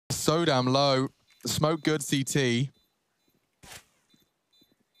So damn low. Smoke good, CT. They're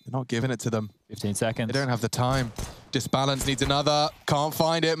not giving it to them. 15 seconds. They don't have the time. Disbalance needs another. Can't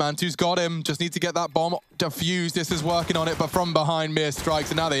find it. Mantu's got him. Just need to get that bomb defused. This is working on it, but from behind, Mir strikes,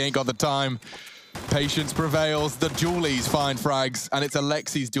 and now they ain't got the time. Patience prevails. The Julies find frags, and it's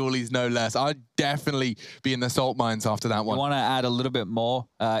Alexi's Julies, no less. I'd definitely be in the salt mines after that one. You want to add a little bit more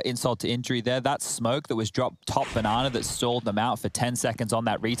insult to injury there. That smoke that was dropped top banana that stalled them out for 10 seconds on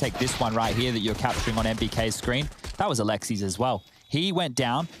that retake. This one right here that you're capturing on MBK's screen, that was Alexi's as well. He went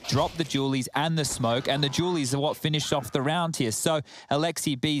down, dropped the Julies and the smoke, and the Julies are what finished off the round here. So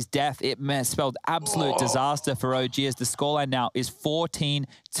Alexi B's death, it spelled absolute disaster for OG as the scoreline now is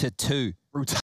 14-2.